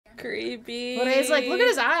creepy. But it's like, look at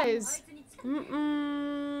his eyes.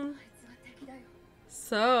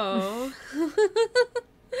 So,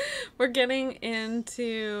 we're getting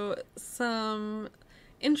into some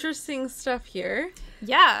interesting stuff here.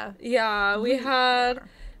 Yeah. Yeah, we had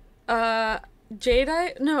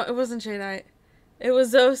Jadeite. No, it wasn't Jadeite. It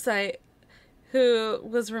was Zocyte, who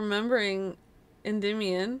was remembering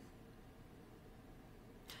Endymion.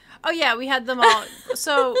 Oh, yeah, we had them all.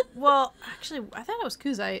 So, well, actually, I thought it was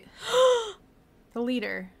Kuzite. The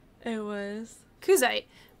leader. It was. Kuzite.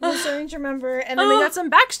 We're starting to remember. And then we got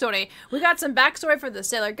some backstory. We got some backstory for the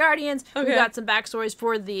Sailor Guardians. Okay. We got some backstories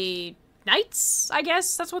for the Knights, I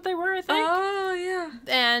guess. That's what they were, I think. Oh, yeah.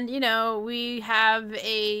 And, you know, we have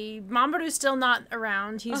a Mamoru's still not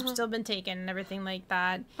around. He's still been taken and everything like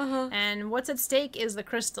that. And what's at stake is the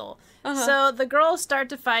crystal. So the girls start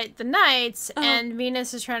to fight the Knights, and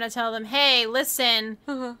Venus is trying to tell them, hey, listen,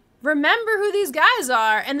 remember who these guys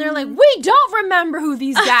are. And they're like, we don't remember who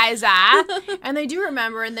these guys are. And they do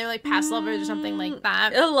remember, and they're like past lovers or something like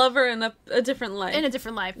that. A lover in a different life. In a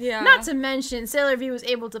different life. Yeah. Not to mention, Sailor V was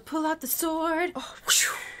able to pull out the sword.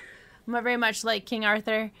 Very much like King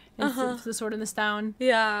Arthur and the sword in the stone.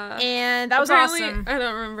 Yeah. And that was Apparently, awesome. I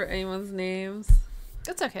don't remember anyone's names.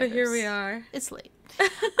 It's okay. But here we are. It's late.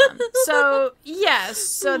 So, yes.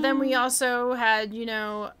 So then we also had, you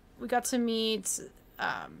know, we got to meet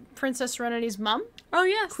Princess Serenity's mom. Oh,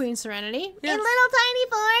 yes. Queen Serenity. Yes. In little tiny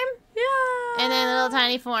form. Yeah. And then little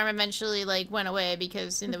tiny form eventually, like, went away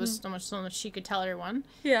because there was so much she could tell everyone.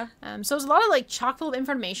 Yeah. So it was a lot of, like, chock full of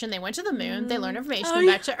information. They went to the moon. They learned information. Went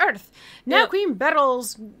back to Earth. Now Queen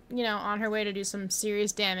Beryl's, you know, on her way to do some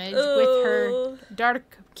serious damage with her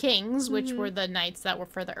Dark Kings, which were the knights that were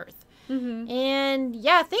for the Earth. And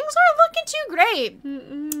yeah, things aren't looking too great.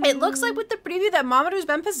 It looks like with the preview that Mamoru's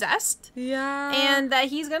been possessed. Yeah. And that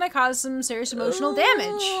he's gonna cause some serious emotional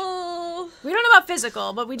damage. We don't know about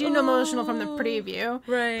physical, but we do know emotional from the preview.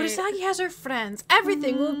 Right. But Usagi has her friends.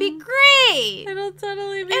 Everything will be great. It'll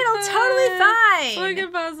totally be fine. What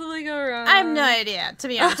could possibly go wrong? I have no idea, to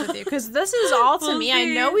be honest with you, because this is all to me. I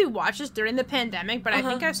know we watched this during the pandemic, but I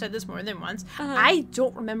think I've said this more than once. I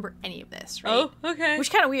don't remember any of this, right? Oh, okay. Which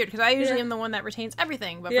is kind of weird, because I usually am the one that retains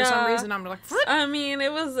everything, but for some reason I'm like, flip. I mean,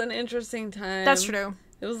 it was an interesting time. That's true.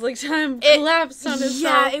 It was like time collapsed on itself.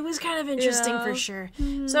 Yeah, it was kind of interesting for sure.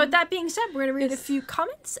 So with that being said, we're going to read a few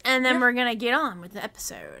comments, and then we're going to get on with the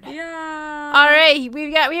episode. Yeah. All right, we're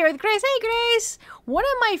here with Grace. Hey, Grace. One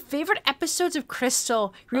of my favorite episodes of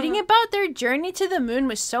Crystal. Reading about their journey to the moon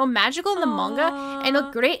was so magical in the manga and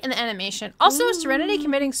looked great in the animation. Also, Serenity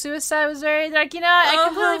committing suicide was very, like, you know, I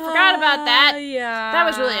completely forgot about that. Yeah. That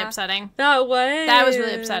was really upsetting. That was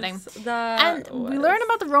really upsetting. We learned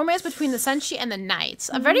about the romance between the Senshi and the Knights.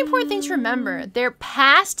 A very important thing to remember. Their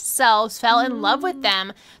past selves fell in love with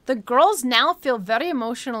them. The girls now feel very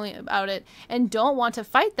emotionally about it and don't want to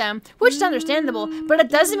fight them, which is understandable, but it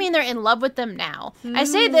doesn't mean they're in love with them now. I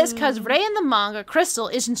say this because Rei in the manga, Crystal,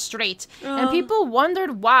 isn't straight, and people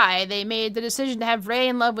wondered why they made the decision to have Rei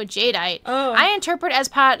in love with Jadeite. I interpret as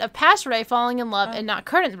part of past Rei falling in love and not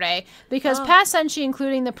current Rei, because past Senshi,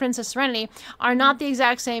 including the Princess Serenity, are not the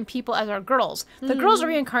exact same people as our girls. The girls are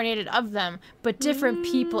reincarnated of them, but different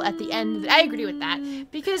people at the end. I agree with that,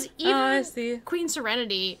 because even Queen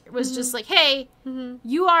Serenity was just like, hey,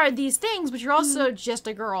 you are these things, but you're also just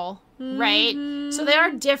a girl, right? So they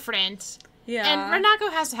are different. Yeah. And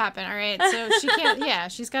Renako has to happen, all right? So she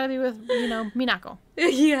can't, she's got to be with, you know, Minako.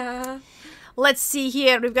 Yeah. Let's see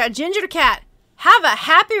here. We've got Ginger Cat. Have a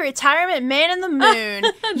happy retirement, Man in the Moon.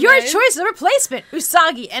 Your choice of replacement,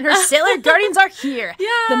 Usagi, and her Sailor Guardians are here. Yeah.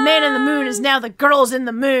 The Man in the Moon is now the Girls in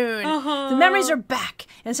the Moon. The memories are back.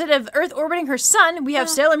 Instead of Earth orbiting her sun, we have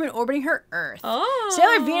Sailor Moon orbiting her Earth.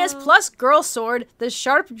 Sailor Venus plus Girl Sword, the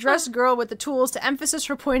sharp-dressed girl with the tools to emphasize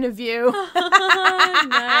her point of view.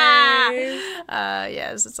 Nice.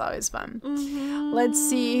 Yes, it's always fun. Let's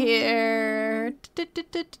see here.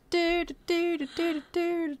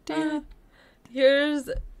 Here's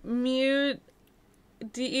Mute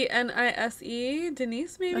Denise,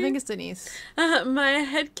 Denise, maybe? I think it's Denise. My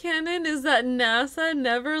headcanon is that NASA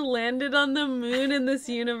never landed on the moon in this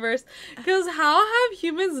universe. Because how have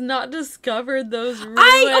humans not discovered those ruins?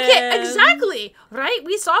 Okay, exactly. Right?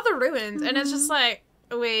 We saw the ruins, and it's just like,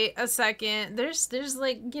 wait a second. There's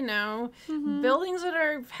like, you know, buildings that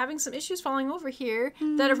are having some issues falling over here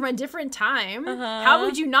that are from a different time. How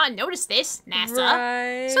would you not notice this, NASA?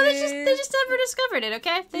 Right. So they just never discovered it,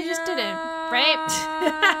 okay? They just didn't, right?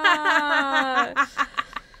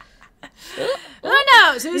 Who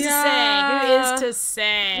knows? Who's to say? Who is to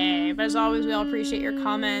say? But as always, we all appreciate your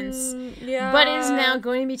comments. Yeah. But it is now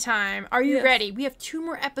going to be time. Are you ready? We have 2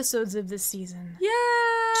 more episodes of this season. Yeah.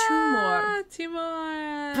 2 more. 2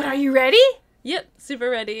 more. But are you ready? Yep, super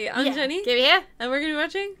ready. I'm Jenny. Give here. And we're going to be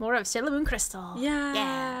watching more of Sailor Moon Crystal.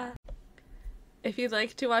 Yeah. If you'd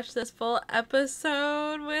like to watch this full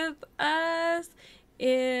episode with us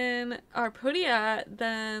in our Podia,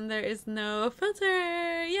 then there is no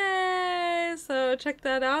filter. Yay! So check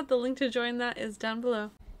that out. The link to join that is down below.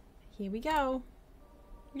 Here we go.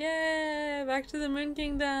 Yay! Back to the Moon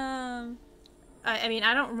Kingdom. I mean,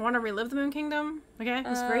 I don't want to relive the Moon Kingdom. Okay,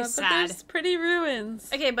 it's very sad. But there's pretty ruins.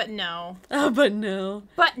 Okay, but no. Oh, but no.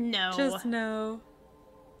 But no. Just no.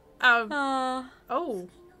 Oh.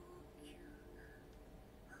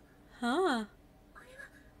 Huh.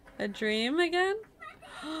 A dream again?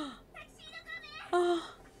 Oh.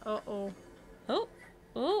 Uh-oh. Oh.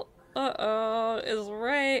 Oh. Uh-oh. It's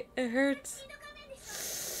right. It hurts.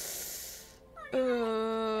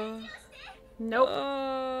 Nope.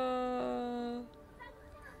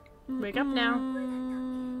 Wake up now.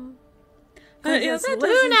 Yeah, that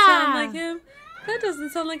doesn't sound like him. That doesn't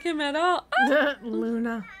sound like him at all. Oh.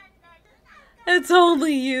 Luna. It's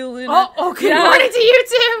only you, Luna. Oh, good morning to you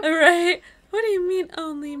too. Right? What do you mean,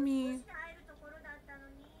 only me?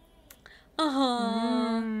 Ching.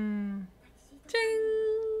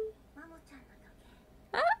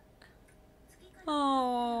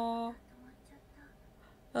 Oh.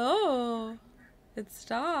 Oh. It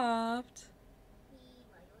stopped.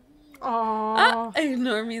 Oh.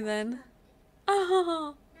 Ignore me then.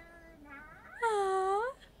 Oh.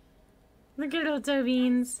 Oh. Look at little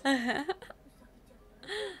beans.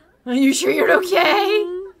 Are you sure you're okay?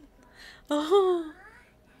 Oh.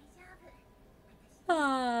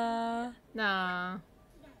 Ah. Nah.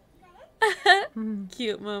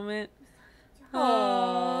 Cute moment.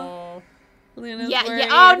 Oh. Luna's yeah. worried.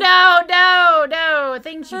 Oh no.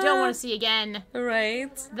 Things you don't want to see again.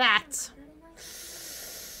 Right. That.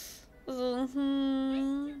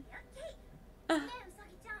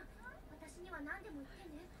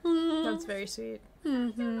 That's very sweet.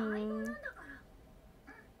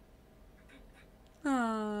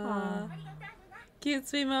 Aww. Cute,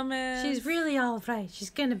 sweet moment. She's really all right.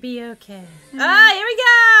 She's gonna be okay. Ah, here we go.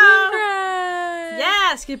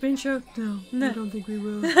 Yeah, skip intro. No, I don't think we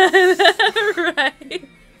will. Right.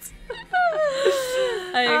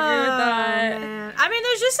 I agree with that. Man. I mean,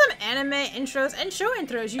 there's just some anime intros and show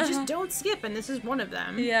intros you just don't skip, and this is one of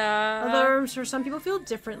them. Yeah. Although, for some people feel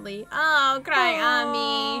differently. Oh, cry on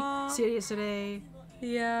me. Serious today.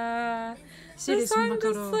 Yeah. Serious this song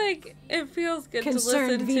Makoto. just, like, it feels good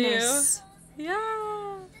Concerned to listen Venus. to.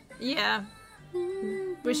 Yeah. Yeah.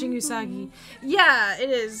 Wishing Usagi. Yeah, it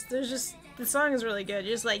is. There's just, the song is really good.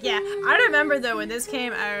 You're just like, yeah. I remember, though, when this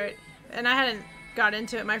came out, and I hadn't got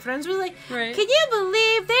into it, my friends were like, right. Can you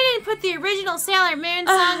believe they didn't put the original Sailor Moon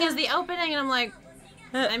song as the opening? And I'm like,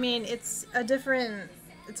 I mean, it's a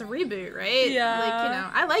reboot, right? Yeah. Like, you know,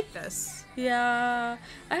 I like this. Yeah.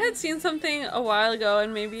 I had seen something a while ago,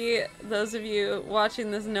 and maybe those of you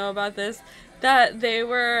watching this know about this, that there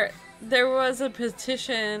was a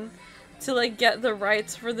petition to, like, get the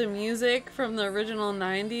rights for the music from the original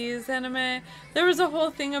 90s anime. There was a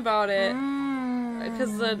whole thing about it.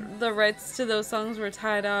 Because the rights to those songs were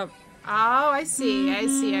tied up. Oh, I see.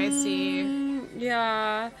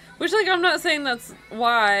 Yeah. Which, like, I'm not saying that's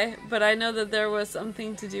why, but I know that there was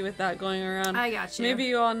something to do with that going around. I got you. Maybe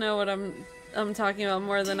you all know what I'm talking about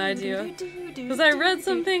more than I do. Because I read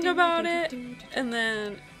something about it, and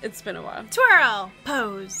then it's been a while. Twirl!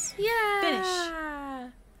 Pose! Yeah! Finish!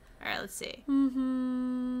 Alright, let's see.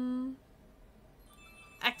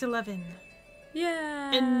 Act 11.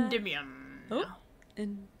 Yeah! Endymion. Oh.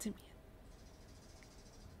 Endymion.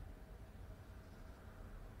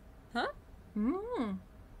 Huh?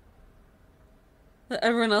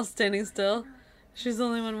 Everyone else standing still. She's the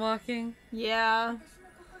only one walking. Yeah.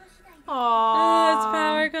 Aww. Oh, its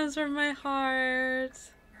power comes from my heart.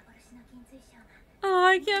 Oh,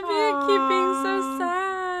 I can't keep being so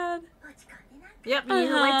sad. Yep, you need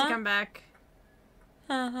the light to come back.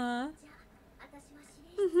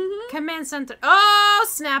 Command center. Oh,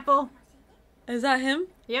 Snapple. Is that him?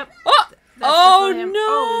 Yep. Oh! That's him. No!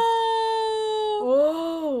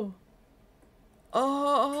 Oh.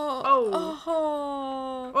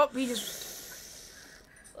 Oh, we just...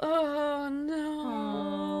 Oh,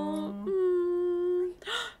 no.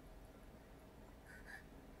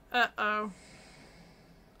 Uh-oh.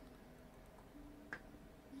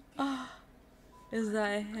 Oh, is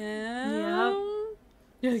that him?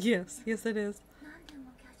 Yep. Yes, it is.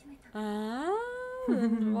 Ah.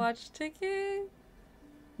 and watch ticket.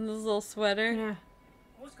 And this little sweater. Yeah.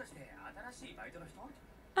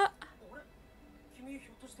 Ah.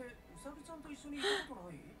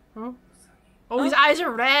 Oh. Oh, his eyes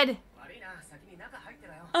are red.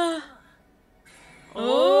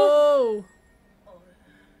 Oh.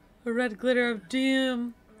 A red glitter of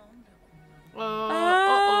doom.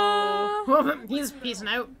 Uh-oh. He's peacing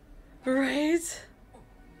out. Right?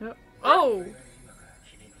 Oh.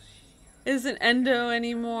 Isn't Endo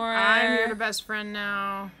anymore. I'm your best friend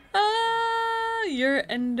now. You're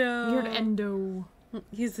Endo. You're Endo.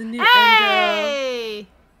 He's the new Hey!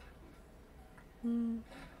 Endo.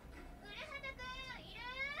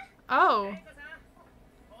 Oh.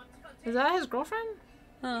 Is that his girlfriend?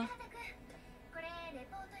 Oh.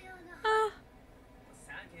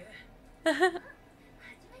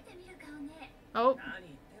 Oh.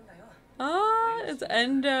 Oh, it's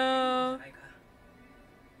Endo.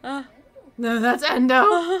 No, that's Endo.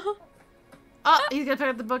 Oh, he's gonna pick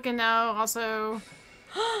up the book and now also.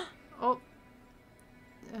 Oh.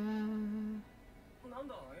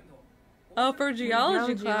 Oh, for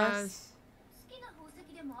geology class.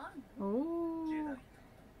 Oh.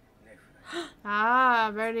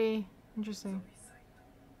 Ah, very interesting.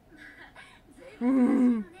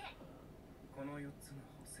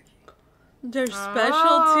 They're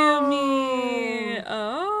special to me.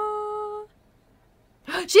 Oh.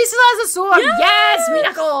 She still has a sword. Yes,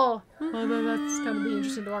 Minako. Although that's gonna be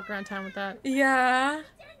interesting to walk around town with that. Yeah.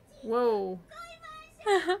 Whoa.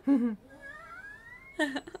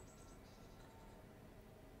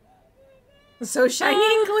 So shiny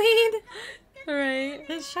and clean. Right.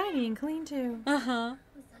 It's shiny and clean too. Uh-huh.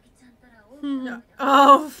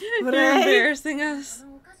 Oh, You're embarrassing us.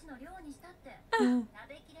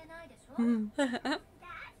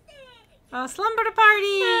 A slumber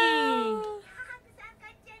party.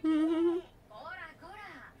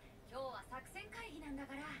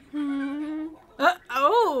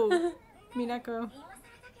 Oh, Minako.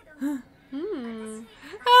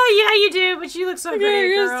 Oh yeah, you do, but you look so Get pretty,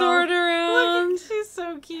 your girl. sword around. Look, she's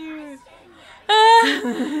so cute.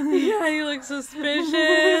 Yeah, you look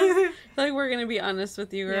suspicious. Like we're gonna be honest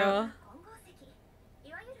with you, girl. Yeah.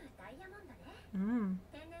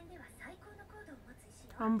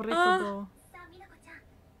 Unbreakable.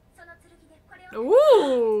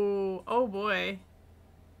 Ooh! Oh boy.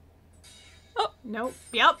 Oh. Nope.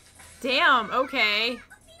 Yep. Damn. Okay.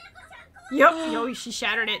 Yep. Yo, she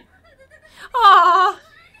shattered it. Aww.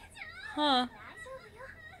 Huh.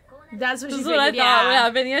 That's what This she is what I figured, thought would yeah.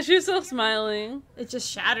 happen. Yeah, she was still smiling. It just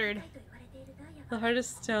shattered. The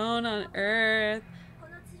hardest stone on earth.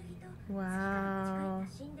 Wow.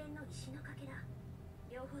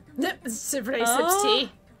 Everybody sips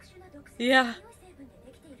tea. Yeah.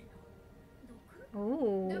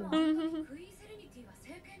 Oh.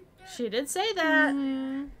 She did say that.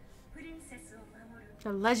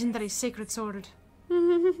 The legendary sacred sword.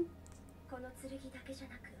 That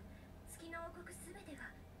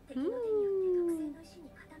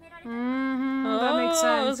makes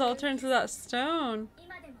sense. It was all turned to that stone.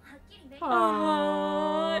 Aww.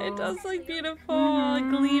 Oh, it does look beautiful. It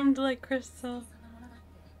gleamed like crystal.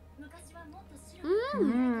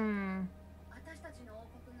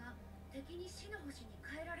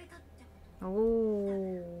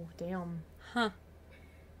 Oh, damn. Huh.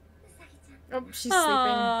 Oh, she's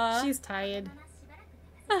Aww. sleeping. She's tired.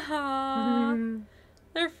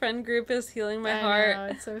 Their friend group is healing my I heart. know,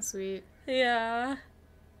 it's so sweet. Yeah.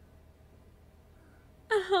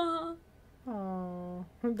 Oh,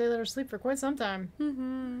 they let her sleep for quite some time.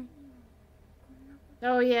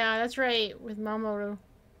 Oh yeah, that's right, with Mamoru.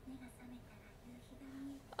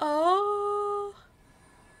 Oh.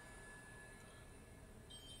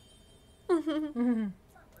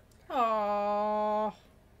 Oh.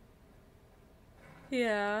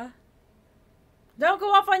 Yeah. Don't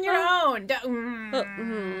go off on your own.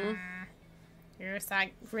 You're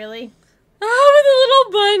like, really? Oh, with a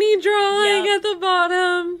little bunny drawing at the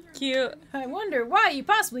bottom. Cute. I wonder why you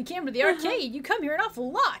possibly came to the arcade. You come here an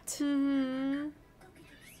awful lot.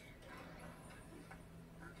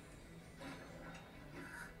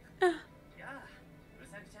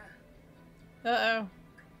 Uh-oh.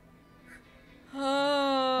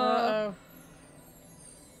 Uh-oh.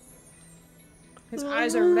 His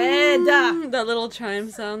eyes are red. That little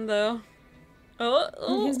chime sound, though.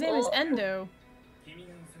 Oh, his name is Endo.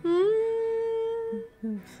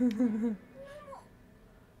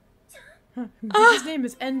 His name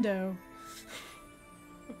is Endo.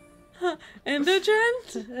 Endo-chan?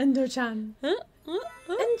 Endo-chan.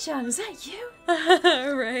 Endo-chan, is that you?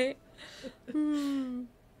 Right.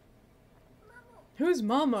 Who's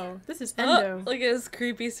Momo? This is Endo. Look at his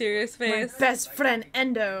creepy, serious face. My best friend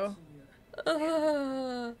Endo.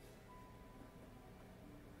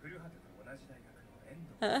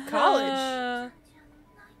 College.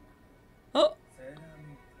 Oh.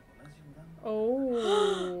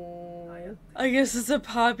 Oh. I guess it's a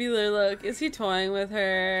popular look. Is he toying with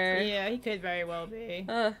her? Yeah, he could very well be.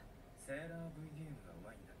 Oh,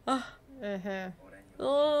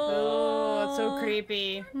 Oh, it's so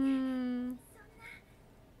creepy.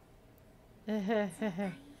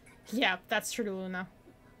 Yeah, that's true to Luna.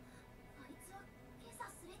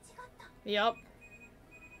 Yup.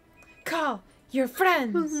 Call your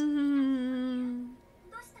friends.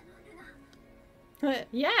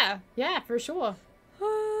 Yeah, for sure.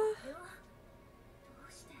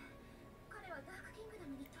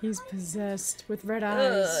 He's possessed with red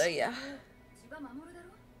eyes. Yeah.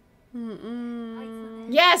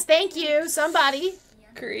 Yes, thank you, somebody.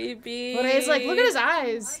 Creepy. But it's like, look at his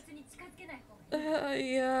eyes.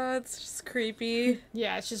 Yeah, it's just creepy.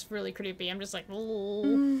 Yeah, it's just really creepy. I'm just like,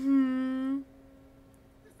 ooh.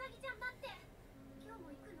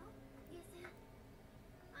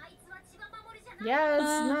 Yeah, it's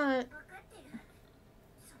not.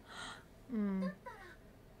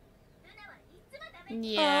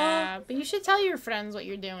 Yeah, but you should tell your friends what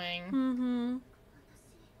you're doing.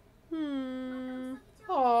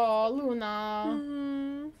 Oh,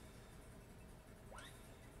 Luna.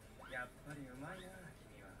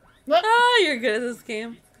 Oh, you're good at this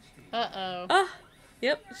game. Uh-oh. Ah,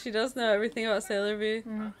 yep, she does know everything about Sailor V.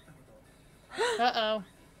 Uh-oh.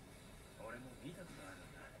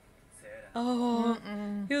 Oh,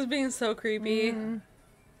 he was being so creepy.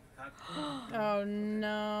 Oh,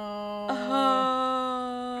 no.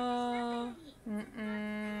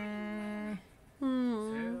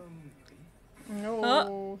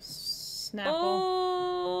 No. Snapple.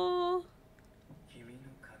 Oh.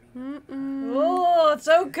 Oh, it's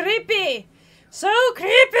so creepy. So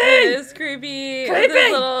creepy. It is creepy. With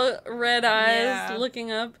his little red eyes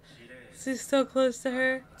looking up. He's so close to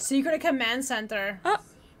her. Secret Command Center. Oh.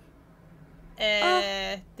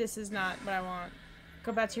 This is not what I want.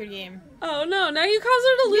 Go back to your game. Oh no, now you cause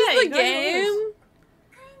her to lose the game.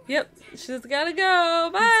 Yep, she's gotta go.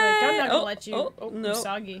 Bye. Like, I'm not gonna let you. No.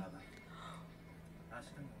 Usagi.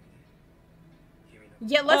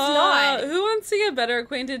 Yeah, let's not. Who wants to get better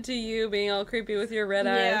acquainted to you being all creepy with your red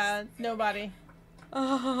eyes? Yeah, nobody.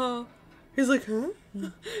 Oh. He's like, huh?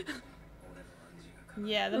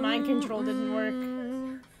 Yeah, the mind control didn't work.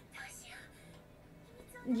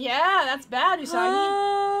 Yeah, that's bad,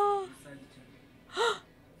 Usagi.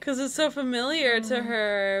 Because it's so familiar to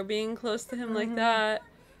her, being close to him like that.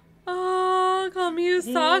 Oh, call me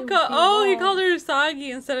Usaka. Oh, he called her Usagi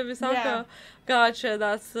instead of Usako. Yeah. Gotcha,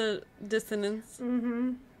 that's the dissonance.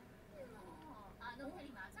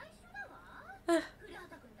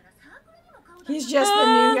 He's just the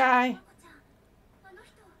new guy.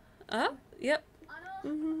 Yep. Yeah.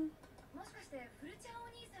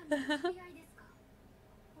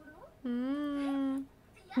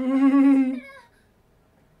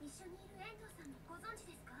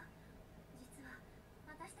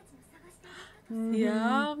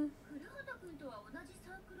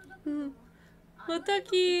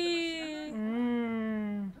 Wataki.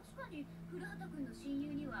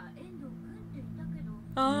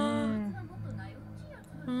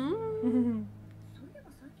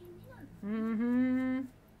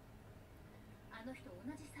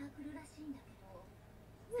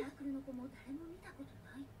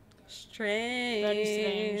 Strange. Very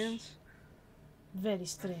strange. Very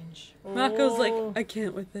strange. Mako's like, I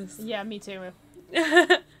can't with this. Yeah, me too.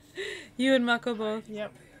 You and Mako both.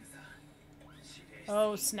 Yep.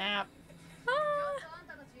 Oh, snap. Ooh.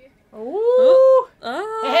 Ooh.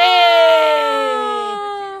 Oh. Hey!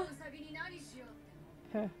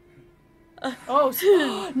 Oh,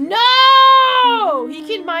 no! He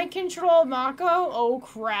can mind control Mako? Oh,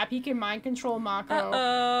 crap. He can mind control Mako.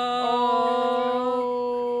 Oh,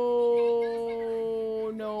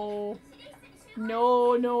 no.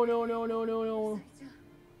 No, no, no, no, no, no, no.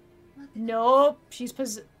 Nope. She's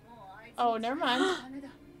Oh, never mind.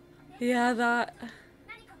 Yeah, that.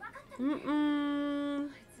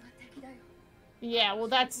 Yeah, well,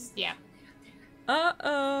 that's... Yeah.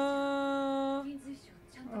 Uh-oh.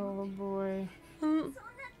 Oh, boy.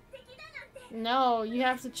 No, you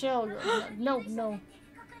have to chill. No, no.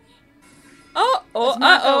 Oh,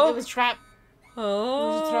 uh-oh. It was trap. Oh. It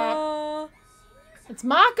was a trap. It's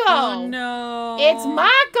Mako. Oh, no. It's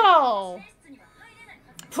Mako.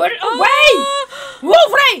 Put it away. Move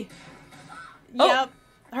away. Yep.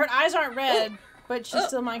 Her eyes aren't red, but she's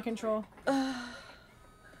still mind control.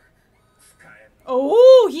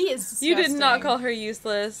 Oh, he is disgusting. You did not call her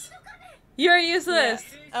useless. You're useless.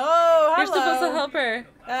 Yeah. Oh, hello. You're supposed to help her.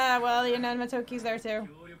 Well, you know, Matoki's there too.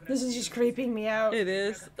 This is just creeping me out. It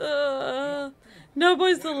is. No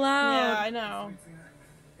boys allowed. Yeah, I know.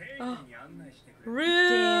 Oh.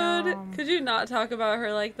 Rude. Damn. Could you not talk about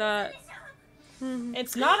her like that?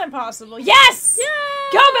 It's not impossible. Yes! Yeah!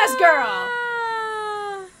 Go, best girl!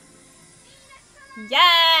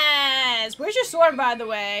 Yes! Where's your sword, by the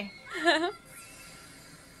way?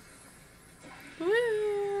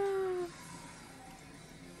 Woo.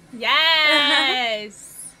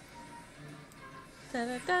 Yes! Da,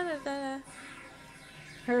 da, da, da, da.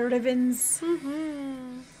 Her ribbons.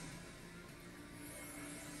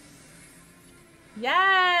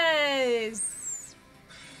 Yes!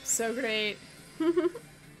 So great.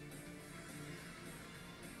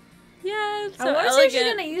 Yeah, it's so I wonder elegant. if she's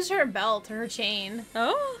gonna use her belt or her chain.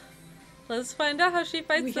 Oh, let's find out how she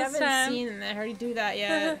fights We this haven't time. seen her do that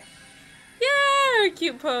yet. Yeah, her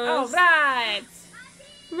cute pose. Oh, right!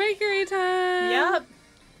 Mercury time. Yep.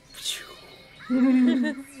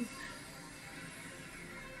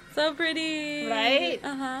 So pretty. Right?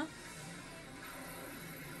 Uh-huh.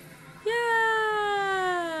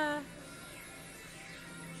 Yeah.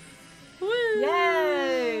 Woo.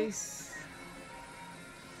 Yes!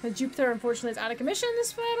 The Jupiter, unfortunately, is out of commission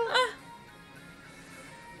this battle.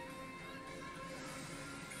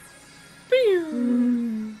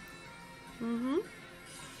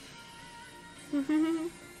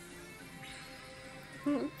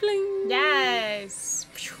 Bling. Yes!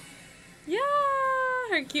 Yeah,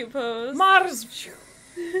 her cute pose. Mars!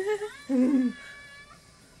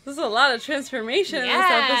 There's a lot of transformation in this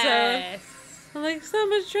episode. I'm like, so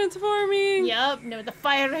much transforming. Yep, no, the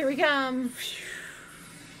fire, here we come.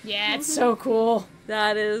 Yeah, it's so cool.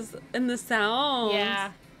 That is, and the sound.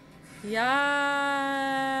 Yeah. Yes.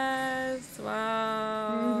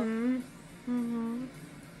 Wow.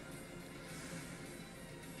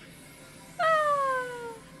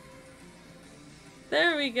 Ah.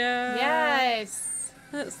 There we go. Yes.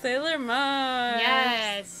 That's Sailor Mars.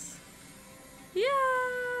 Yes. Yeah.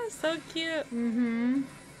 So cute.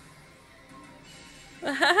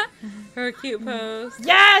 Her cute pose.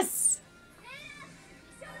 Yes!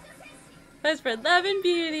 I spread love and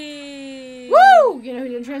beauty. Woo! You know who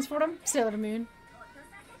didn't transport him? Sailor Moon.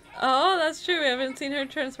 Oh, that's true. We haven't seen her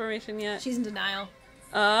transformation yet. She's in denial.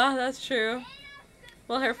 That's true.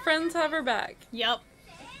 Well, her friends have her back. Yep.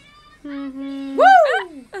 Woo!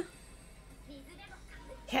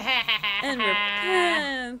 And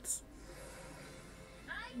repent.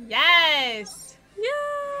 Yes! Yeah!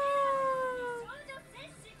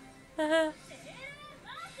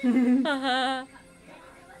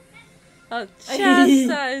 I'll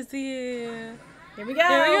chastise you. Here we go.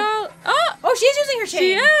 Here we go. Oh! Oh, she's using her chain.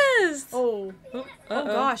 She is! Oh. Oh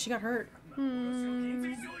gosh, she got hurt. Oh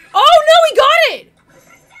no, he got it!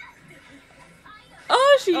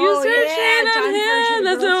 Oh, she used her chain on him.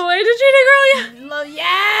 That's girls. a way to treat a girl. Yeah.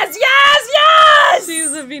 Yes, yes, yes! She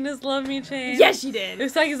used a Venus Love Me chain. Yes, she did.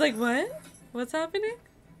 Usagi's like, what? What's happening?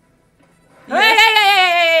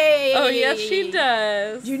 Hey! Oh, yes, she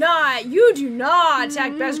does. You do not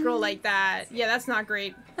attack Best Girl like that. Yeah, that's not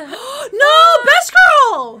great. No, Best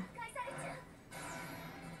Girl!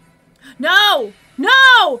 No!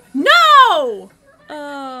 No! No!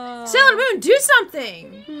 Sailor Moon, do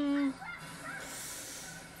something!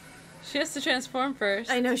 She has to transform first.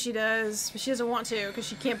 I know she does, but she doesn't want to because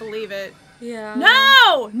she can't believe it. Yeah.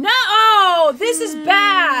 No! No! Oh, this is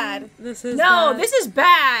bad! This is No, bad. this is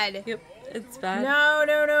bad! Yep, it's bad. No,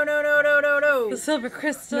 no, no, no, no, no, no, no. The silver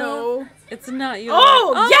crystal. No. It's not yours.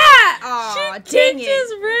 Oh, yeah! Oh, she dang kicked it.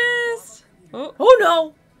 his wrist. Oh. Oh,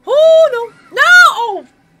 no. Oh, no. No! Oh,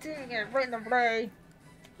 dang it. Right in the brain.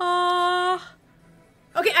 Aw.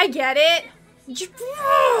 Okay, I get it. It's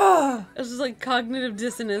just like cognitive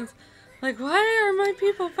dissonance. Like, why are my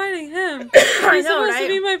people fighting him? He's supposed to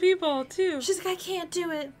be my people, too. She's like, I can't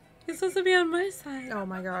do it. He's supposed to be on my side. Oh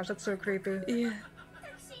my gosh, that's so creepy. Yeah.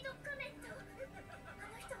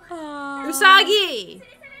 Aww. Usagi!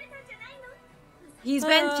 He's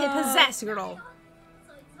been possessed, girl.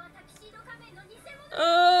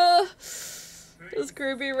 Those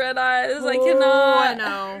creepy red eyes. I Oh, cannot. I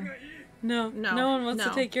know. No one wants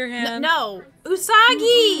to take your hand. No,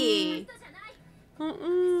 Usagi!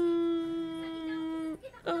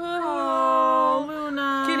 Oh,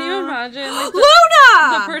 Luna. Can you imagine? Like,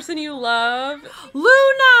 Luna! The person you love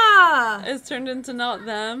Luna! is turned into not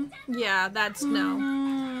them. Yeah, that's no.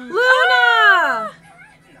 Luna!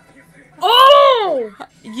 Oh!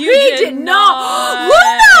 You did not.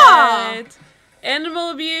 Luna!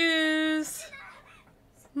 Animal abuse.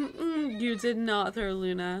 You did not throw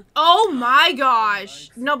Luna. Oh my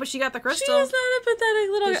gosh. No, but she got the crystal. She is not a pathetic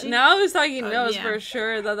little guy. Now Usagi knows yeah. for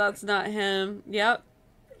sure that that's not him. Yep.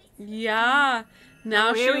 Yeah.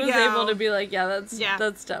 Now she was able to be like, yeah,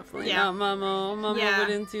 that's definitely not Momo. Momo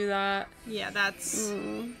wouldn't do that. Yeah, that's...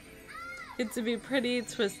 It's to be pretty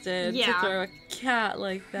twisted to throw a cat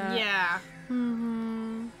like that. Yeah.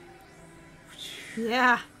 Mm-hmm.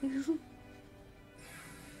 Yeah. Mm-hmm.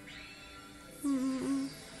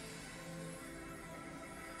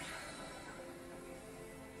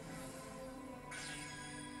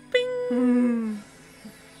 Bing! Mm.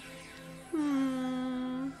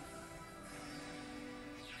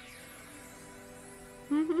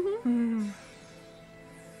 Mm.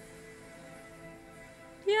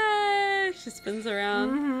 Yay! She spins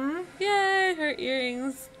around. Yay! Her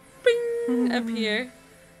earrings, bing, appear.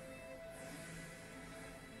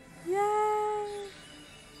 Yay!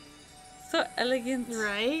 So elegant,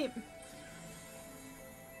 right?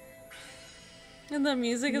 And the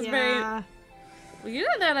music is very. You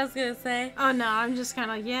don't know what I was gonna say. Oh no, I'm just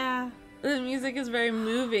kind of The music is very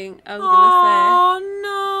moving. I was gonna say. Oh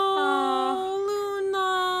no,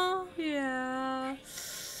 Luna. Yeah.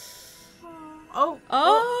 Oh,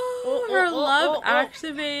 her love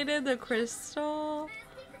activated the crystal.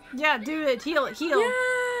 Yeah, do it. Heal it. Heal.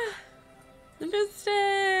 Yeah. The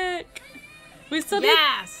mystic. We still need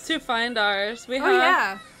to find ours. We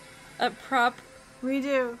have a prop. We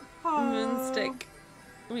do. Moonstick.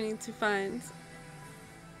 We need to find.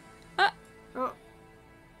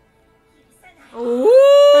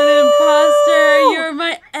 An imposter! You're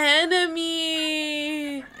my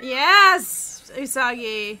enemy! Yes!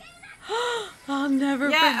 Usagi. I'll never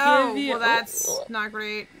forgive you. Well, that's not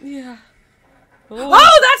great. Yeah.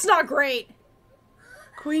 Oh, that's not great!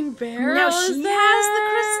 Queen Beryl No, she has the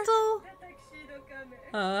crystal?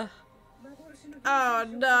 Oh,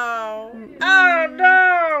 no. Oh,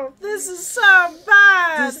 no! This is so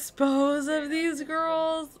bad! Dispose of these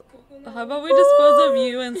girls? How about we dispose of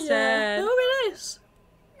you instead? Yeah. Oh, it is.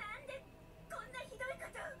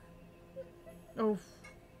 Oh.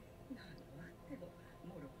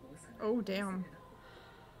 Oh, damn.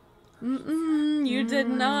 You did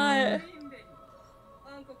not.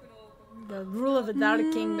 The rule of without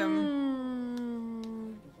a kingdom.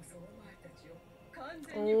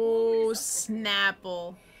 Oh,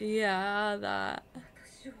 Snapple. Yeah, that.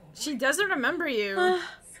 She doesn't remember you.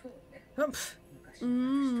 I'm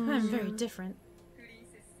very different.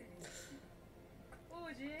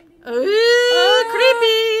 Ooh,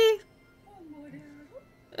 creepy!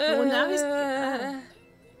 Well, now he's...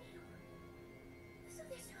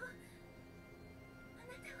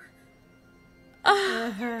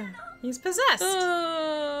 he's possessed.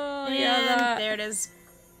 And yeah, there it is.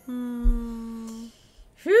 Whew.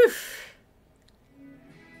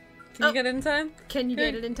 Can you get it in time? Can you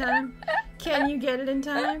get it in time? Can you get it in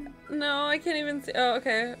time? No, I can't even see. Oh,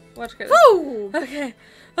 okay. Watch credits. Woo! Okay.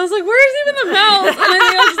 I was like, where's even the mouse? And I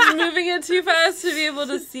think I was just moving it too fast to be able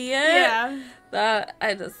to see it. Yeah. That,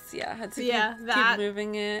 I just, had to keep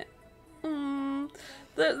moving it.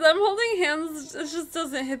 Them holding hands, it just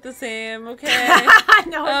doesn't hit the same, okay? I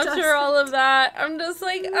know it After all of that, I'm just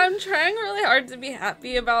like, I'm trying really hard to be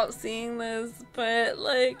happy about seeing this, but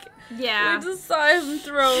like, we just saw him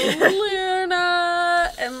throw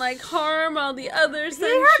Luna and like harm all the others. He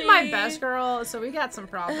hurt my best girl, so we got some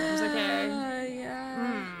problems, okay?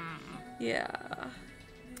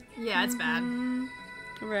 Yeah, it's bad.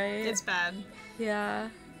 Right. It's bad. Yeah.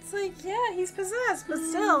 It's like, yeah, he's possessed, but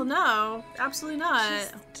still, no. Absolutely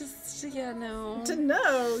not. No.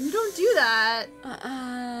 No, you don't do that.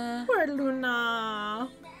 Poor Luna.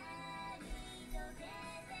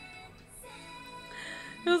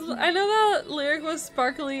 I know that lyric was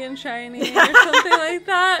sparkly and shiny or something like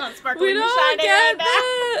that. Not sparkly we don't and shiny get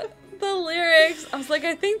right the lyrics. I was like,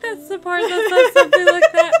 I think that's the part that says something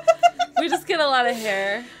like that. We just get a lot of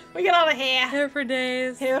hair. We get all the hair. Hair for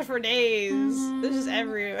days. Hair for days. This is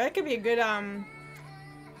that could be a good, oh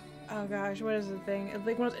gosh, what is the thing? It's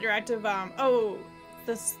like one of those interactive,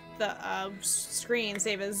 the screen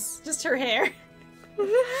save as just her hair.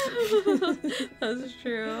 That's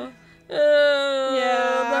true.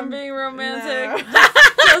 Yeah. Them being romantic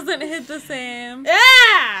doesn't hit the same.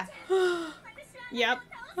 Yeah! Yep,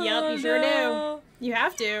 you sure do. You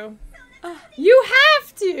have to. You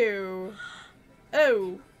have to!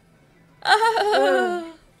 Oh.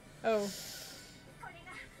 Oh. Oh.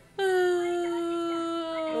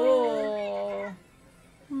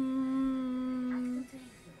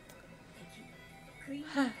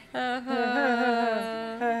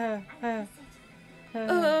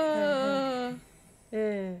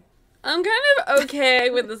 I'm kind of okay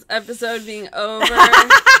with this episode being over.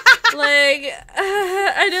 Like,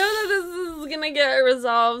 I know that this is gonna get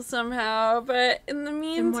resolved somehow, but in the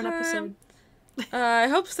meantime... In one episode. I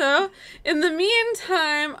hope so. In the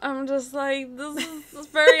meantime, I'm just like, this is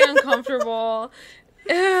very uncomfortable.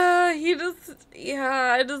 I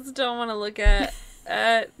just don't want to look at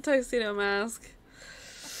Tuxedo Mask.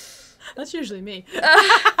 That's usually me.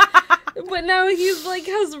 But now he's like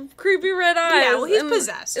has creepy red eyes. Yeah, well, he's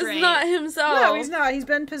possessed, right? It's not himself. No, he's not. He's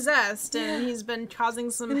been possessed, and he's been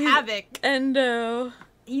causing some havoc. Endo.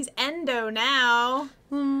 He's Endo now.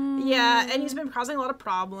 Mm. Yeah, and he's been causing a lot of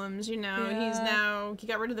problems, you know. Yeah. He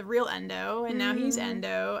got rid of the real Endo, and now he's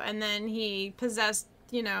Endo, and then he possessed,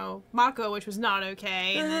 you know, Mako, which was not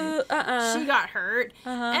okay, and then she got hurt,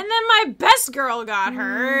 and then my best girl got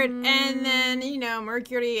hurt, and then, you know,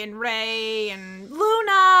 Mercury and Ray and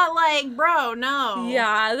Luna, like, bro, no.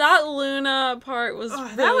 Yeah, that Luna part was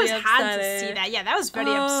really that was upsetting. hard to see that. Yeah, that was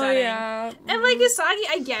very upsetting. Yeah. And, like, Usagi,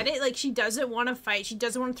 I get it, like, she doesn't want to fight, she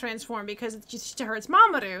doesn't want to transform because to her it's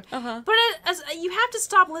Mamoru, but you have to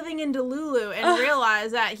stop living in Delulu and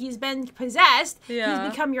realize that he's been possessed, he's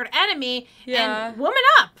become your enemy, and woman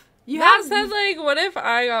up. That said, like, what if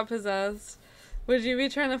I got possessed? Would you be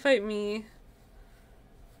trying to fight me?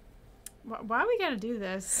 Why we gotta do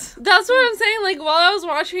this? That's what I'm saying. Like, while I was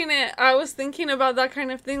watching it, I was thinking about that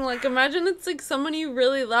kind of thing. Like, imagine it's, like, someone you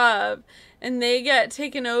really love, and they get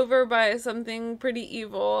taken over by something pretty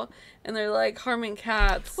evil, and they're, like, harming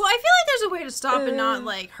cats. Well, I feel like there's a way to stop and not,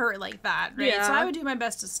 like, hurt like that, right? Yeah. So I would do my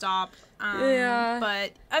best to stop.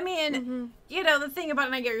 But, I mean, you know, the thing about it,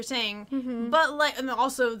 and I get what you're saying, but, like, and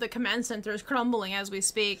also the command center is crumbling as we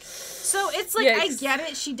speak. So it's like, I get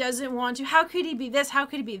it, she doesn't want to. How could he be this? How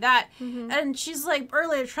could he be that? And she's like,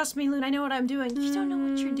 earlier, trust me, Loon, I know what I'm doing. You don't know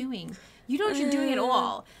what you're doing. You know what you're doing at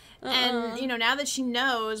all. And, you know, now that she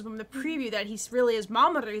knows from the preview that he really is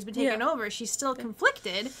Mamoru, he's been taken over, she's still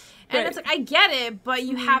conflicted. And it's like, I get it, but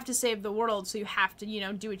you have to save the world, so you have to, you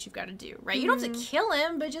know, do what you've got to do, right? You don't have to kill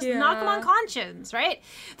him, but just knock him unconscious, right?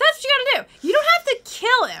 That's what you got to do. You don't have to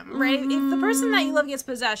kill him, right? If the person that you love gets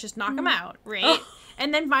possessed, just knock him out, right?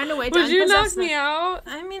 And then find a way to unpossess them. Would you knock me out?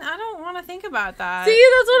 I mean, I don't want to think about that. See,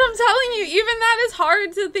 that's what I'm telling you. Even that is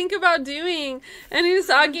hard to think about doing. And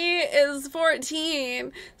Usagi is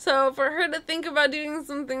 14. So for her to think about doing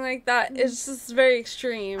something like that is just very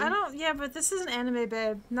extreme. But this is an anime,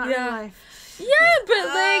 babe. Not real life. Yeah, but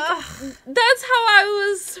like, that's how I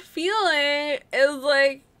was feeling. Is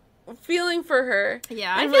like, feeling for her.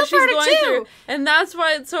 Yeah, I feel for her too. Through. And that's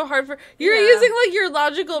why it's so hard for you're using like your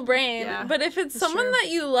logical brain. Yeah, but if it's someone that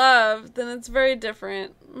you love, then it's very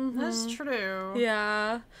different. That's true.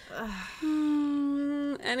 Yeah.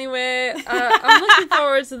 Anyway, I'm looking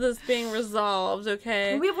forward to this being resolved,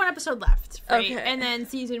 okay? We have one episode left, right? Okay. And then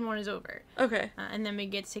season 1 is over. Okay. And then we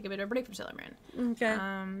get to take a bit of a break from Sailor Moon. Okay.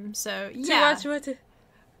 So, yeah.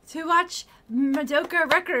 To watch Madoka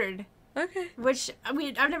Record. Okay. Which,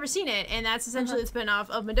 I've never seen it, and that's essentially the spin-off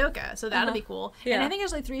of Madoka, so that'll be cool. Yeah. And I think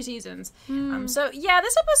there's like 3 seasons. So, yeah,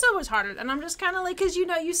 this episode was harder, and I'm just kind of like, because, you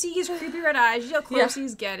know, you see his creepy red eyes, you see how close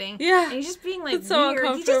he's getting. Yeah. And he's just being, like, it's so weird.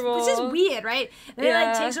 Uncomfortable. It's just weird, right? And then,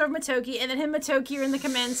 like, takes over Motoki, and then him and Motoki are in the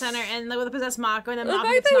command center, and like, with the possessed Mako, and then Mako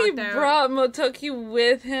gets knocked out. The fact that he brought Motoki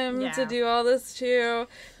with him to do all this, too.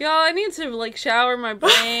 Y'all, I need to, like, shower my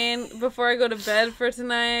brain before I go to bed for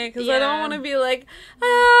tonight, because I don't want to be like, what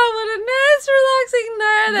a nice, relaxing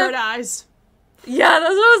night. Red eyes. Yeah,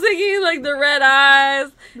 that's what I was thinking, like, the red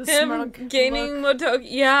eyes, him gaining Motoki.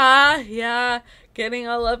 Yeah, getting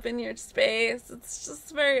all up in your space. It's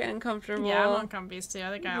just very uncomfortable. Yeah, I'm uncomfy, too. I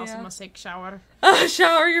think I also must take a shower.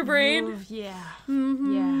 Shower your brain? Yeah.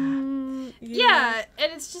 Yeah,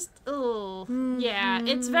 and it's just, yeah,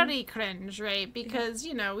 it's very cringe, right? Because,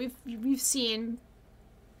 you know, we've seen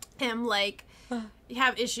him, like,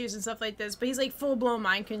 have issues and stuff like this, but he's like full-blown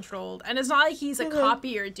mind controlled, and it's not like he's a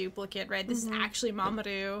copy or a duplicate, right? This is actually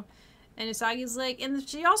Mamoru. And Usagi's like, and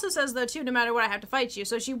she also says though too, no matter what, I have to fight you,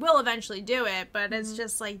 so she will eventually do it, but it's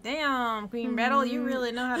just like, damn, Queen Beryl, you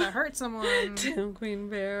really know how to hurt someone. Damn, Queen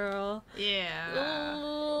Beryl. Yeah.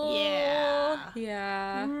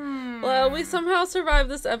 Well, we somehow survived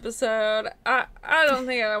this episode. I don't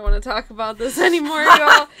think I want to talk about this anymore,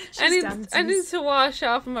 y'all. I need to wash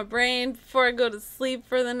off my brain before I go to sleep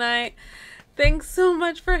for the night. Thanks so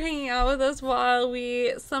much for hanging out with us while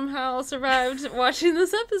we somehow survived watching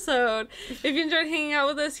this episode. If you enjoyed hanging out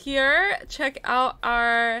with us here, check out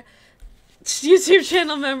our YouTube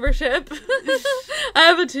channel membership. I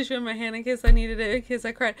have a tissue in my hand in case I needed it, in case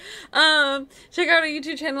I cried. Check out our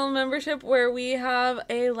YouTube channel membership where we have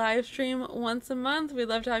a live stream once a month. We'd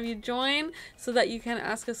love to have you join so that you can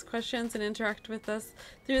ask us questions and interact with us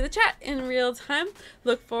through the chat in real time.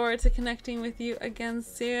 Look forward to connecting with you again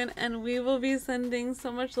soon, and we will be sending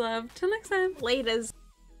so much love. Till next time. Laters.